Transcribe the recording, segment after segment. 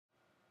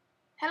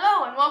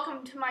Hello and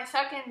welcome to my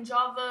second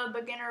Java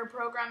beginner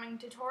programming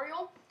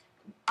tutorial.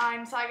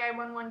 I'm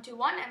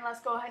SciGuy1121 and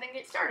let's go ahead and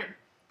get started.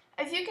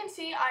 As you can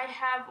see, I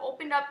have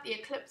opened up the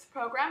Eclipse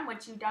program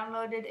which you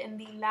downloaded in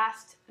the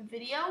last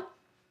video,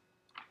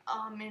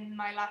 in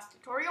my last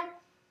tutorial,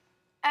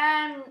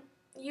 and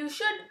you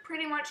should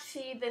pretty much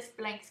see this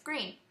blank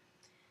screen.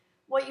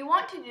 What you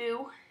want to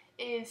do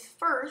is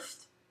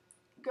first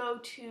go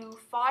to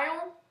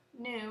File,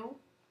 New,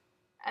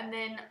 and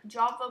then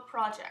Java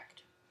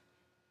Project.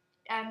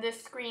 And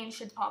this screen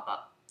should pop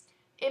up.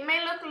 It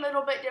may look a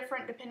little bit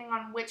different depending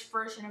on which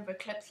version of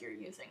Eclipse you're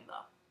using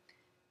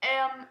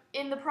though.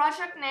 In the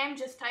project name,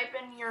 just type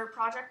in your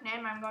project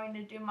name. I'm going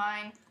to do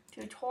mine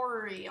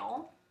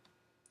tutorial.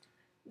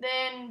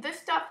 Then this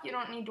stuff you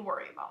don't need to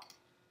worry about.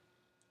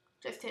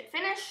 Just hit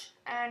finish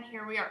and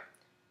here we are.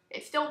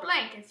 It's still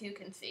blank as you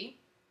can see,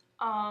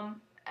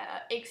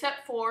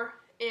 except for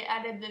it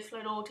added this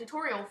little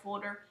tutorial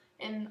folder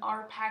in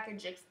our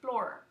package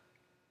explorer.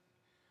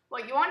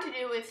 What you want to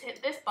do is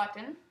hit this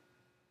button,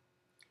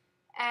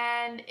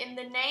 and in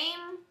the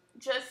name,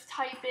 just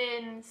type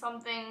in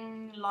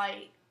something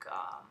like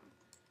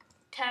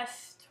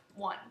test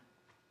 1,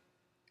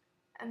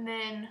 and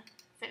then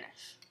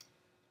finish.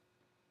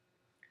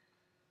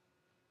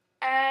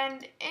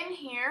 And in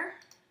here,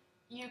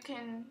 you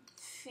can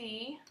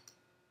see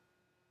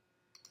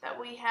that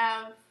we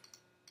have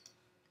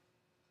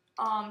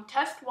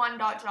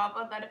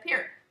test1.java that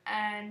appeared,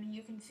 and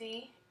you can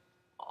see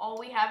all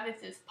we have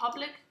is this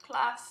public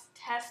class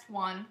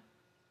test1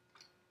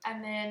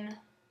 and then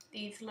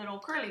these little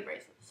curly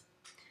braces.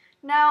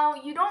 Now,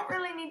 you don't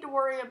really need to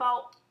worry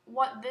about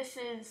what this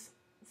is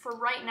for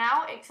right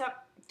now,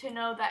 except to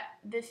know that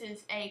this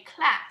is a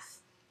class.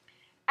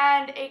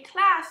 And a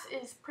class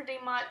is pretty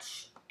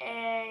much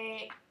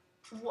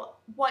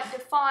what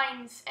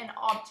defines an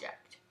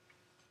object.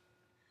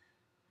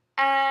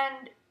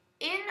 And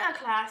in a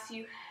class,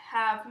 you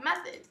have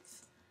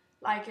methods.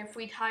 Like if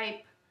we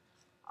type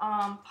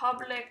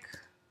public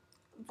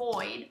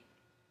void,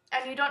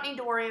 and you don't need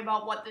to worry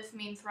about what this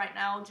means right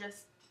now,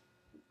 just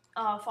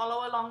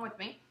follow along with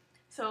me.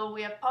 So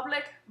we have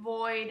public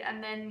void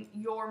and then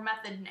your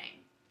method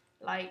name,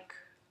 like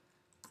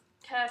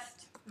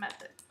test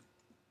method.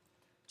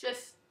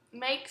 Just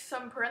make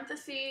some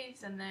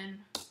parentheses and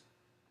then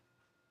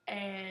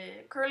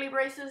curly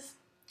braces,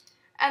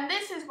 and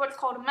this is what's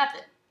called a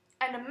method.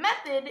 And a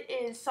method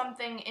is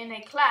something in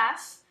a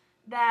class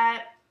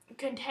that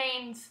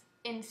contains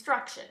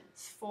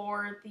instructions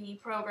for the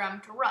program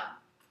to run.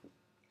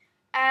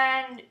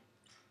 And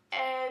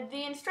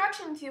the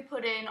instructions you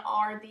put in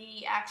are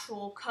the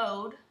actual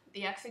code,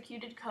 the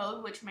executed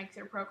code, which makes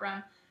your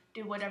program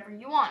do whatever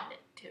you want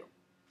it to.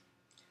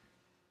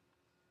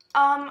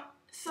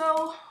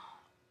 So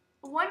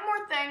one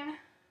more thing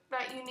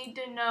that you need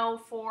to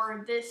know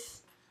for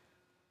this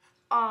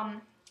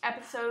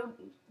episode,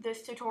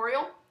 this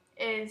tutorial,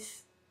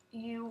 is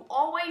you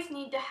always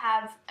need to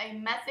have a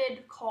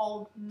method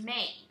called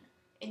main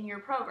in your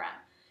program.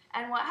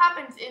 And what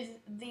happens is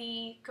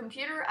the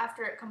computer,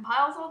 after it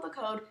compiles all the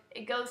code,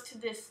 it goes to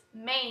this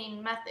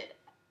main method.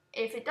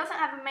 If it doesn't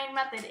have a main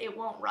method, it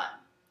won't run.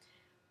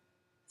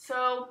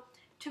 So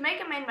to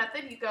make a main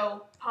method, you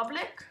go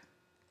public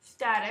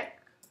static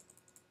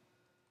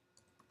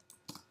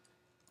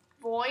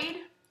void,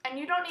 and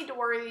you don't need to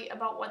worry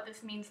about what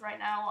this means right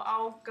now.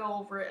 I'll go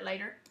over it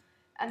later.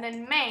 And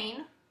then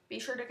main, be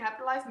sure to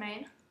capitalize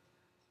main,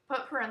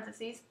 put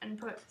parentheses, and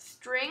put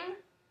string,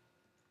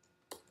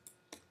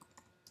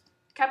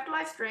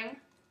 capitalized string,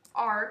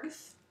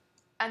 args,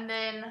 and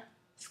then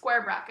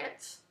square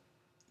brackets,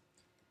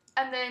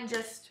 and then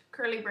just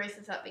curly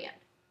braces at the end.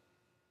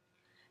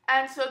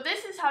 And so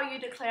this is how you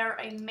declare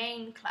a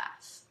main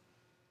class.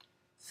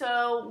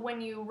 So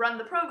when you run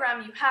the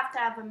program, you have to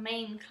have a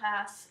main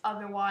class,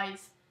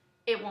 otherwise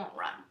it won't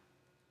run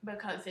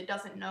because it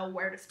doesn't know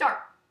where to start.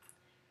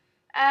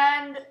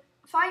 And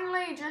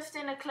finally, just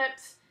in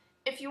Eclipse,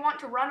 if you want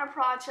to run a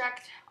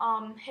project,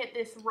 hit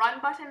this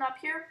run button up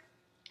here.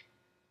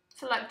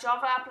 Select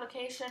Java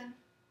application,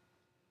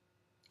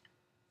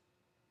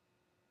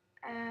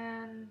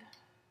 and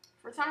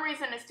for some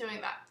reason it's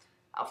doing that.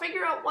 I'll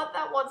figure out what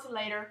that was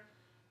later,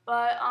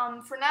 but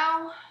for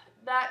now,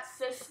 that's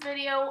this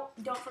video.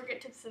 Don't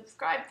forget to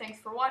subscribe. Thanks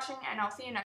for watching, and I'll see you next time.